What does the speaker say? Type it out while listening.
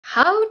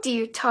How do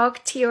you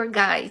talk to your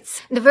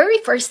guides? The very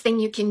first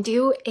thing you can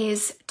do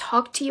is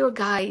talk to your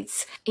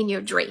guides in your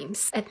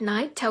dreams. At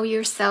night, tell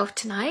yourself,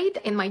 tonight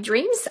in my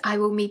dreams, I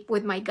will meet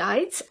with my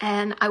guides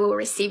and I will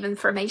receive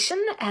information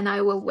and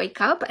I will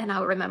wake up and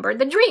I'll remember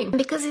the dream.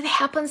 Because it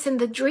happens in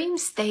the dream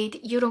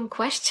state, you don't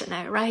question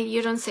it, right?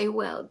 You don't say,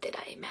 well, did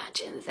I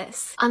imagine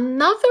this?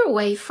 Another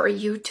way for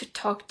you to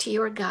talk to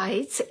your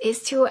guides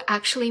is to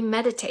actually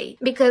meditate.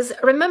 Because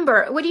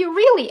remember, what you're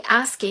really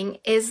asking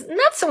is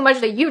not so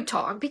much that you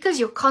talk, because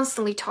you're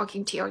constantly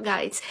talking to your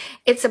guides.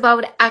 It's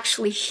about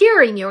actually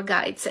hearing your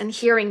guides and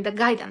hearing the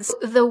guidance.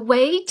 The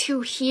way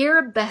to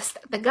hear best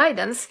the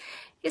guidance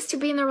is to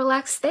be in a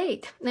relaxed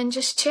state and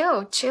just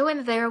chill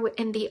in there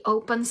in the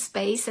open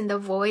space, in the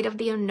void of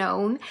the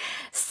unknown.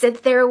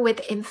 Sit there with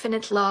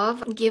infinite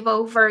love. Give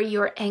over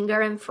your anger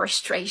and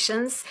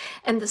frustrations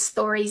and the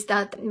stories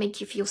that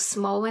make you feel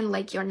small and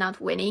like you're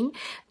not winning.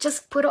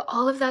 Just put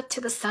all of that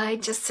to the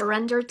side. Just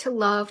surrender to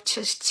love.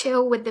 Just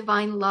chill with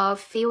divine love.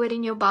 Feel it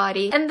in your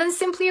body, and then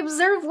simply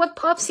observe what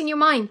pops in your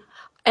mind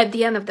at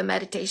the end of the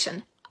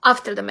meditation.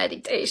 After the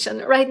meditation,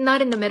 right?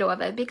 Not in the middle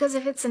of it, because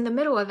if it's in the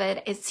middle of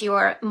it, it's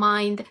your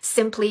mind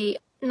simply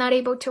not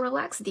able to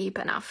relax deep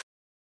enough.